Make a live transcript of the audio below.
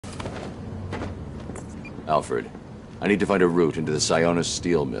Alfred, I need to find a route into the Sionis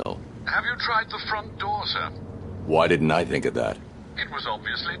steel mill. Have you tried the front door, sir? Why didn't I think of that? It was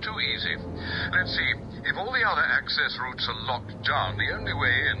obviously too easy. Let's see. If all the other access routes are locked down, the only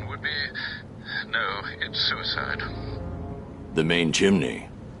way in would be... No, it's suicide. The main chimney.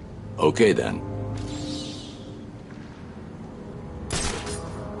 Okay, then.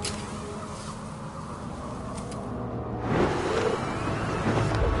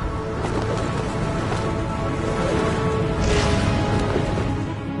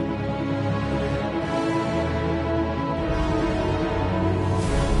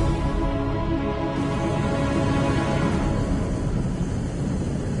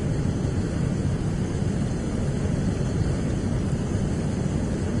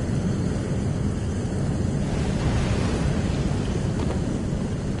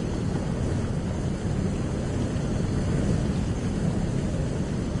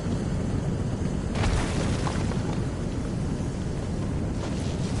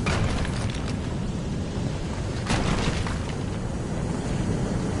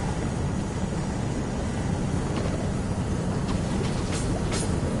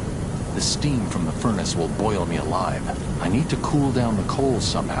 The steam from the furnace will boil me alive. I need to cool down the coals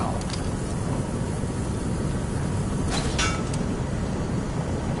somehow.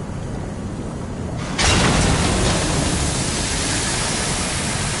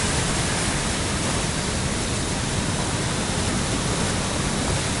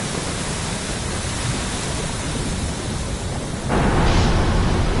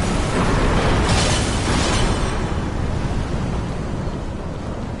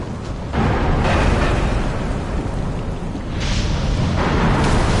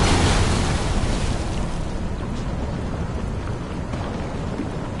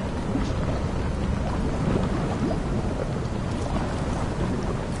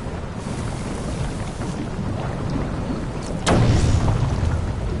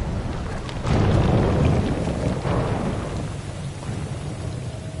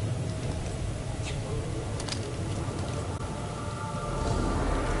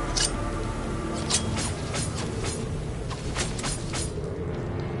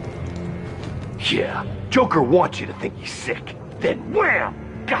 Yeah, Joker wants you to think he's sick. Then wham!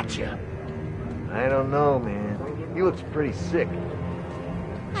 Gotcha! I don't know, man. He looks pretty sick.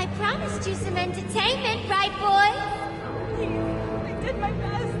 I promised you some entertainment, right, boys? Please, I did my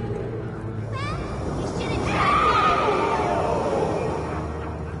best. Well, you should have tried.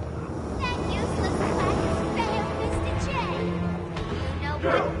 That useless class failed, Mr. J. You know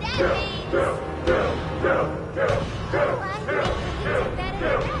what that means. Oh, I think it's better than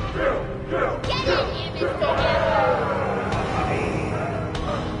that. Get in here, Mr.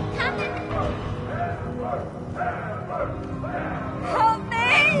 Help me!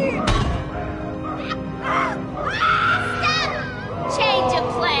 Stop! Change of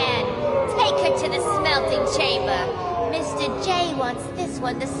plan. Take her to the smelting chamber. Mr. J wants this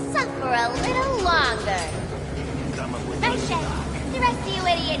one to suffer a little longer. Okay, the rest of you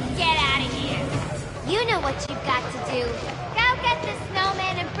idiots get out of here. You know what you've got to do. Go get the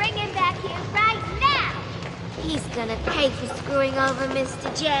snowman and bring him back here right now. He's gonna pay for screwing over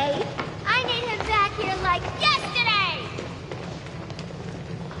Mr. J. I need him back here like yesterday!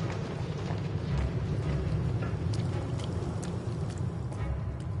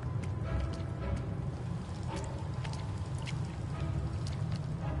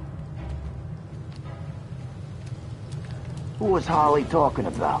 Who was Harley talking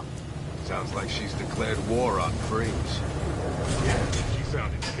about? Sounds like she's declared war on Freeze. Yeah, she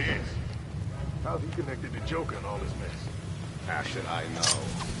sounded pissed. How's he connected to Joker and all this mess? How should I know?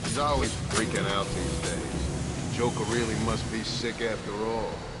 He's always freaking out these days. Joker really must be sick after all.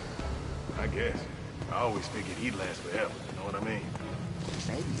 I guess. I always figured he'd last forever, you know what I mean?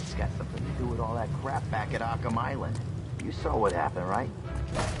 Maybe it's got something to do with all that crap back at Arkham Island. You saw what happened, right?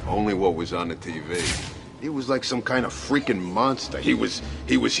 Only what was on the TV. He was like some kind of freaking monster. He was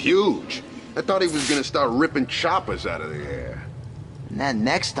huge. I thought he was gonna start ripping choppers out of the air. And then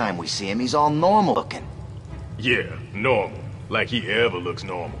next time we see him, he's all normal looking. Yeah, normal. Like he ever looks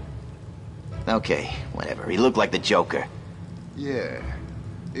normal. Okay, whatever. He looked like the Joker. Yeah,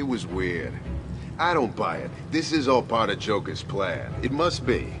 it was weird. I don't buy it. This is all part of Joker's plan. It must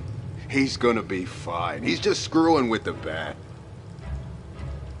be. He's gonna be fine. He's just screwing with the Bat.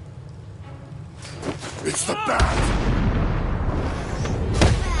 It's the Bat!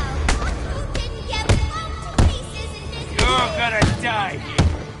 You're gonna die here.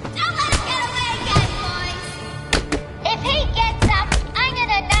 Don't let him get away again, boys! If he gets up, I'm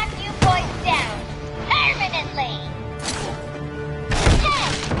gonna knock you boys down. Permanently! Hey,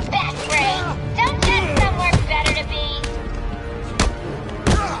 Bat Brain! Don't let someone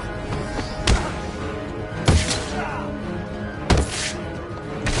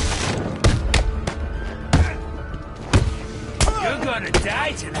gonna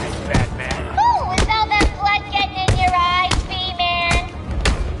die tonight, Batman. Ooh, is all that blood getting in your eyes, B-Man?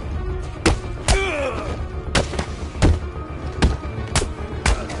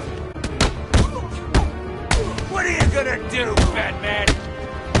 What are you gonna do, Batman?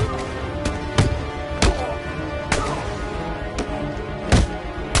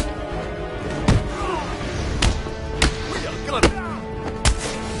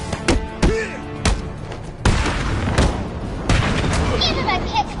 Give him a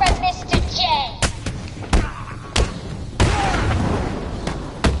kick from Mr. J.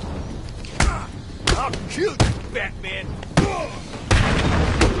 I'll kill you, Batman.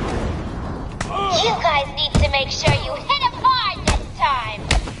 You guys need to make sure you hit him hard this time.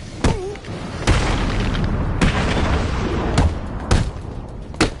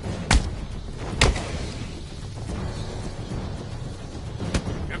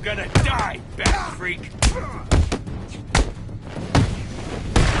 You're gonna die, Bat Freak.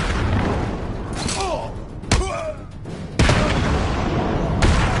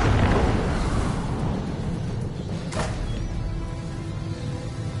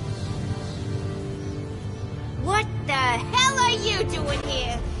 What the hell are you doing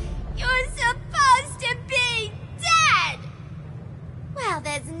here? You're supposed to be dead! Well,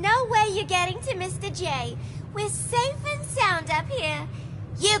 there's no way you're getting to Mr. J. We're safe and sound up here.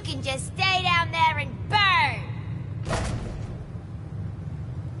 You can just stay down there and burn!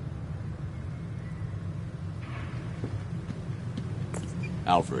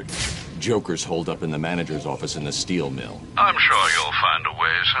 Alfred, Joker's holed up in the manager's office in the steel mill. I'm sure you'll find a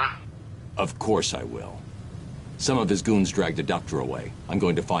way, sir. Of course I will. Some of his goons dragged the doctor away. I'm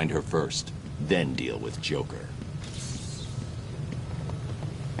going to find her first, then deal with Joker.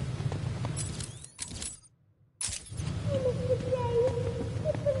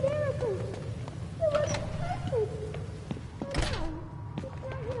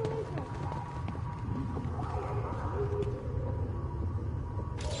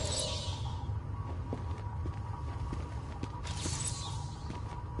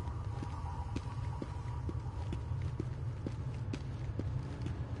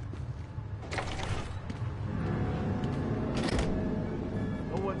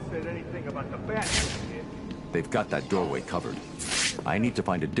 They've got that doorway covered. I need to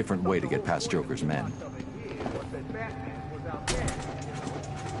find a different way to get past Joker's men.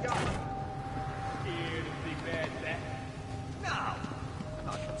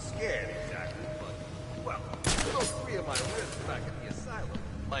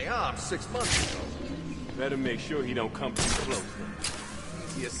 My arm 6 months ago. Better make sure he don't come too close.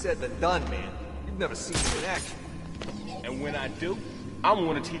 Easier said than done, man. You've never seen him in action. And when I do, I'm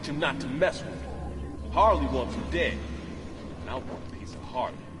gonna teach him not to mess with me. Harley wants him dead. And I want a piece of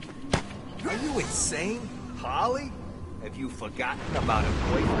Harley. Are you insane? Harley? Have you forgotten about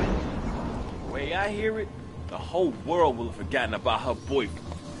her boyfriend? The way I hear it, the whole world will have forgotten about her boyfriend.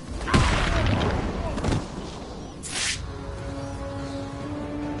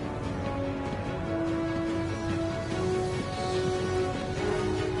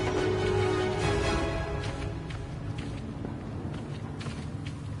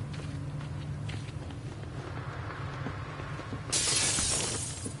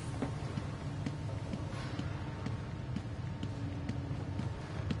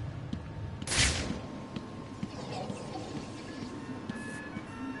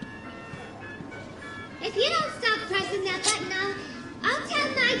 If you don't stop pressing that button, I'll tell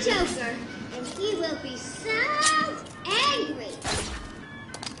my Joker, and he will be so angry.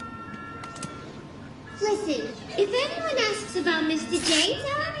 Listen, if anyone asks about Mr. J,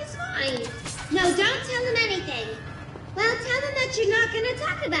 tell him it's fine. No, don't tell him anything. Well, tell him that you're not going to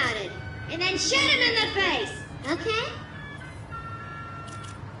talk about it, and then shoot him in the face, okay?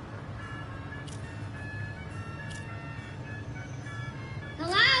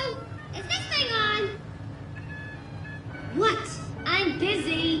 Hello? Is this thing on? What? I'm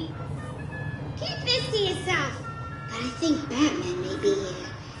busy. Keep this to yourself. But I think Batman may be here.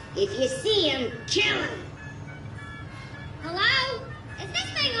 If you see him, kill him. Hello? Is this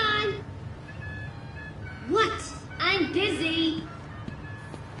thing on? What? I'm busy.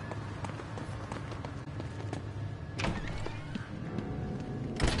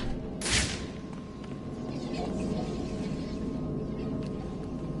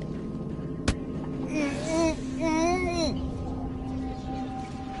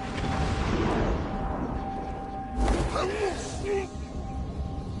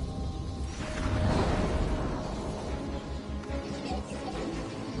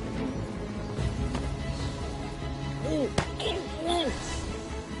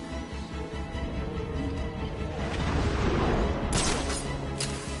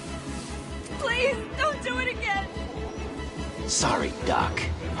 Please, don't do it again. Sorry, Doc.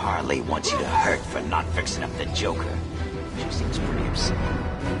 Harley wants you to hurt for not fixing up the Joker. She seems pretty upset.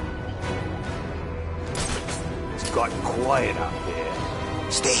 It's got quiet out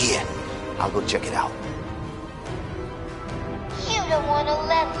there. Stay here. I'll go check it out. You don't want to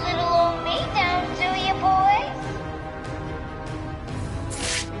let little old me down, do you, boys?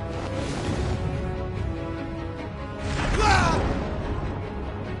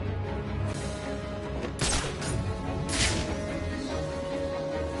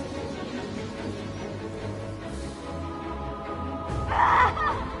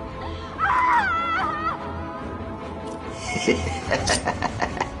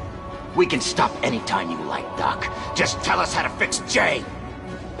 We can stop anytime you like, Doc. Just tell us how to fix Jay.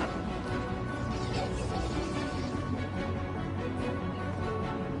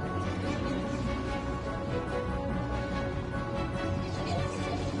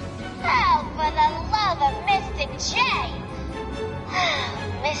 Oh, for the love of Mr. J!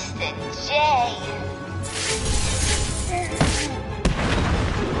 Mr. J.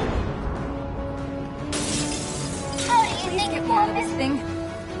 How do you think Get me out of this thing.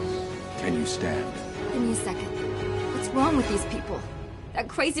 Can you stand? Give me a second. What's wrong with these people? That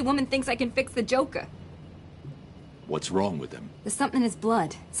crazy woman thinks I can fix the Joker. What's wrong with him? There's something in his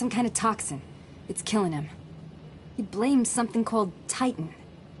blood. Some kind of toxin. It's killing him. He blames something called Titan.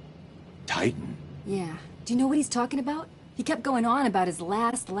 Titan? Yeah. Do you know what he's talking about? He kept going on about his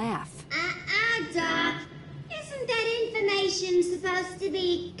last laugh. Doc. Isn't that information supposed to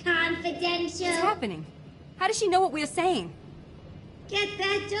be confidential? What's happening? How does she know what we're saying? Get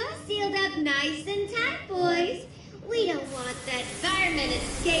that door sealed up nice and tight, boys. We don't want that varmint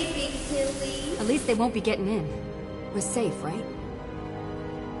escaping, do we? At least they won't be getting in. We're safe, right?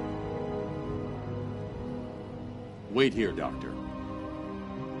 Wait here, Doctor.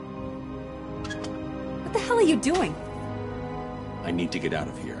 What the hell are you doing? I need to get out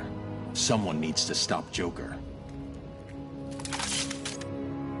of here. Someone needs to stop Joker.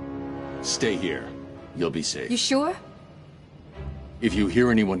 Stay here. You'll be safe. You sure? If you hear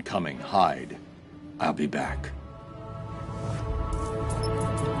anyone coming, hide. I'll be back.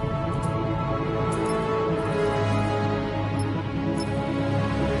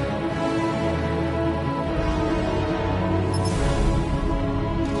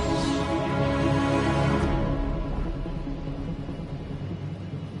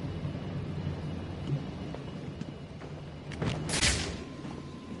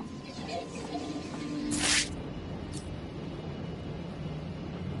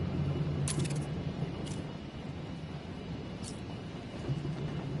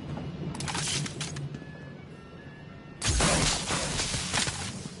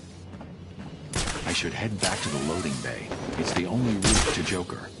 I should head back to the loading bay. It's the only route to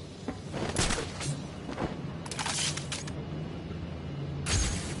Joker.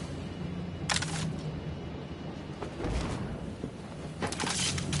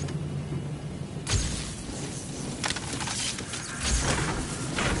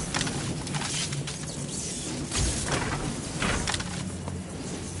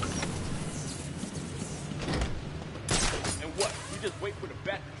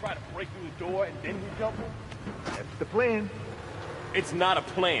 Then you jump him? That's the plan. It's not a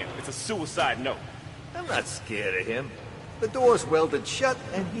plan. It's a suicide note. I'm not scared of him. The door's welded shut,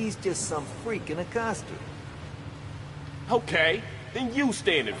 and he's just some freak in a costume. Okay, then you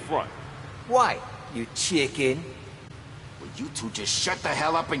stand in front. Why, you chicken? Will you two just shut the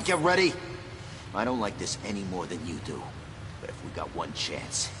hell up and get ready? I don't like this any more than you do. But if we got one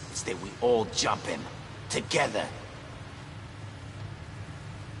chance, it's that we all jump him. Together.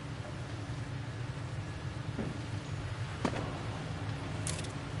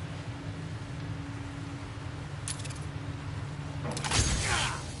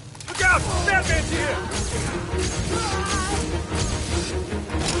 Look out! Batman's here!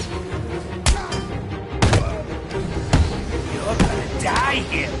 You're gonna die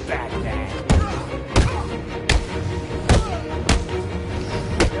here, Batman!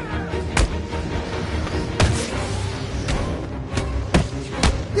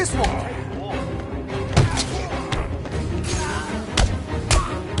 This won't take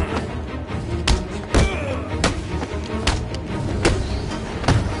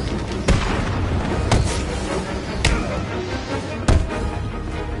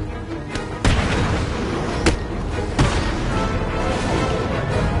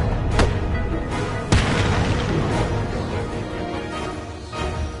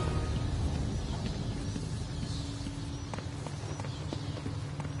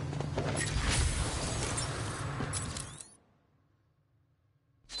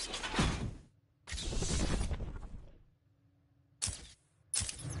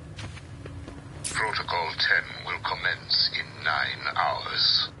Protocol 10 will commence in 9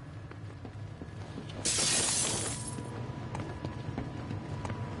 hours.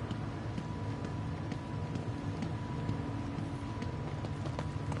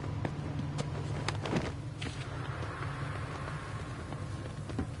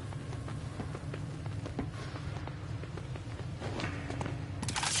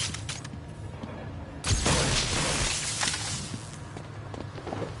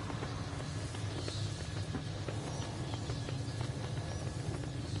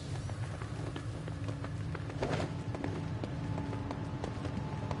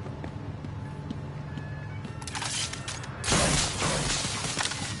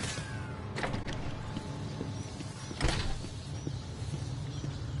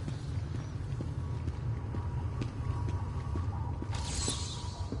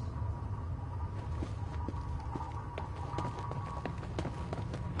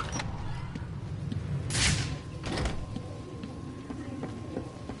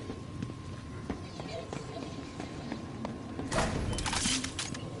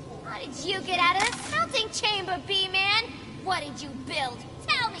 You get out of the smelting chamber, B-Man! What did you build?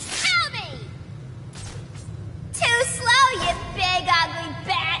 Tell me! Tell me! Too slow, you big ugly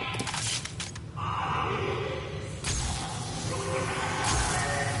bat!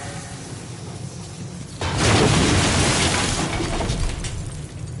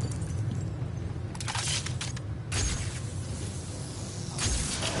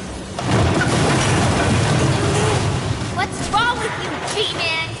 What's wrong with you,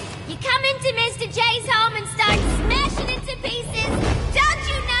 B-Man? You come into Mr. J's home and start smashing into pieces. Don't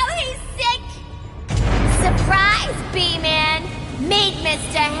you know he's sick? Surprise, B-Man. Meet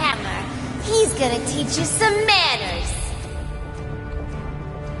Mr. Hammer. He's gonna teach you some manners.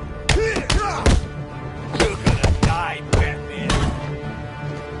 You're gonna die, Batman.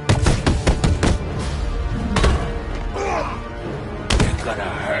 You're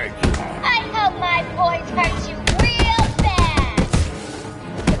gonna hurt you. I hope my boys hurt you real bad.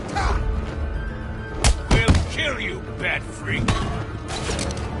 We'll kill you, bat freak.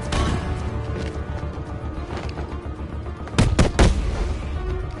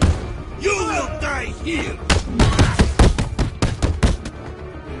 You will die here.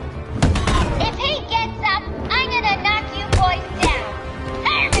 If he gets up, I'm gonna knock you boys down.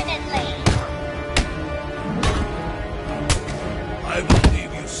 Permanently. I will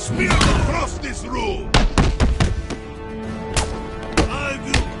leave you smeared across this room. I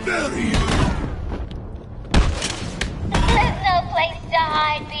will bury you. There's no place to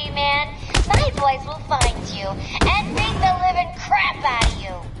hide, B-Man. My boys will find you and beat the living crap out of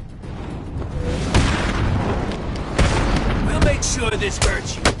you. We'll make sure this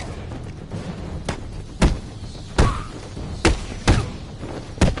hurts you.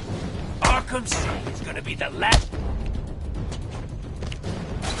 Arkham City is gonna be the last.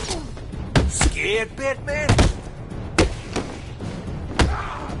 Scared, Batman?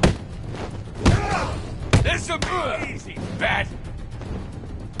 This'll be easy, Bat.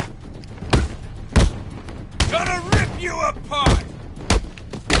 Gonna rip you apart.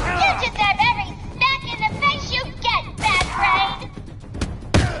 You deserve every smack in the face you get, Bad Brain!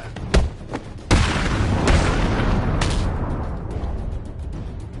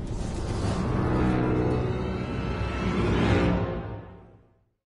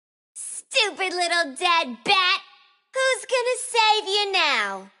 Stupid little dead bat! Who's gonna save you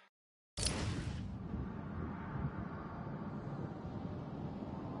now?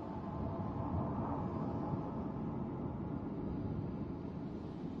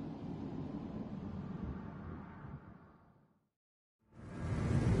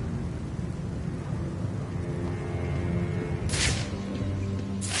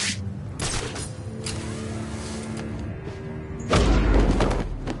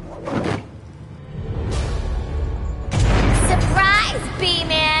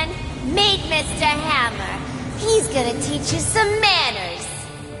 Mr. Hammer. He's gonna teach you some manners.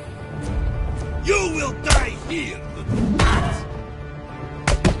 You will die here, little bat.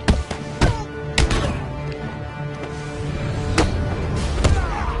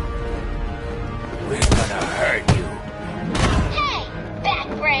 We're gonna hurt you. Hey, Bat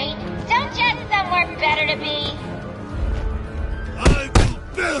Brain, don't you have somewhere better to be? I will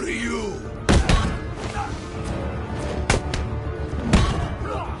bury you.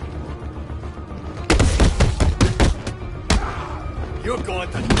 You're going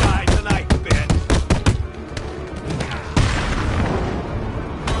to die tonight, Ben.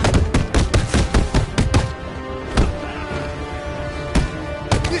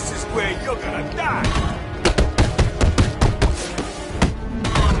 This is where you're gonna die.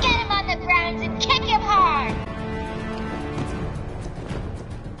 Get him on the ground hands and kick him hard!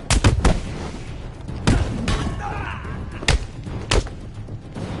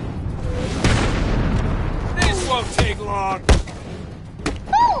 This won't take long.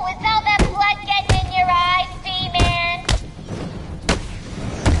 Ooh, is all that blood getting in your eyes, B-Man?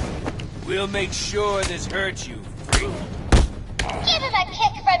 We'll make sure this hurts you, freak. Give him a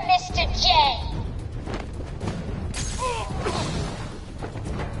kick from Mr. J.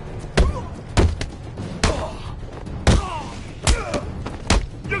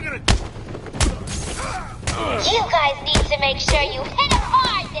 You're gonna... You guys need to make sure you hit him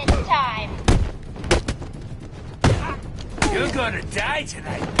hard this time. You're gonna die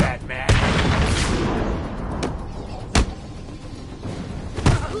tonight, Batman.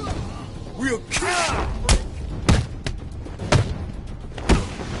 We'll kill you.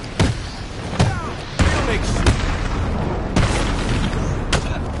 We'll make sure.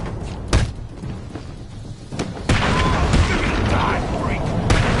 You're gonna die, freak.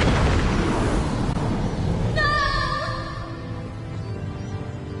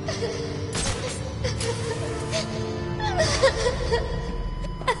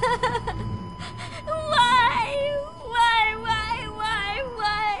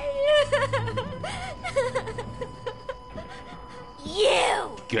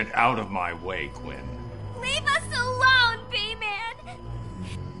 You! Get out of my way, Quinn. Leave us alone, B-Man!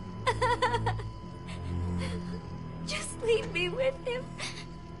 Just leave me with him.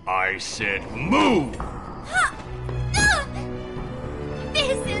 I said move!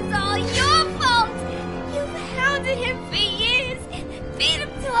 This is all your fault! You've hounded him for years, beat him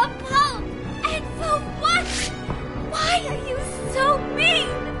to a pulp, and for what? Why are you so mean?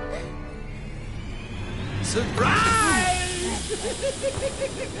 Surprise!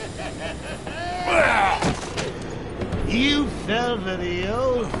 You fell for the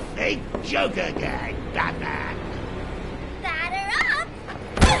old fake Joker gag, Batman.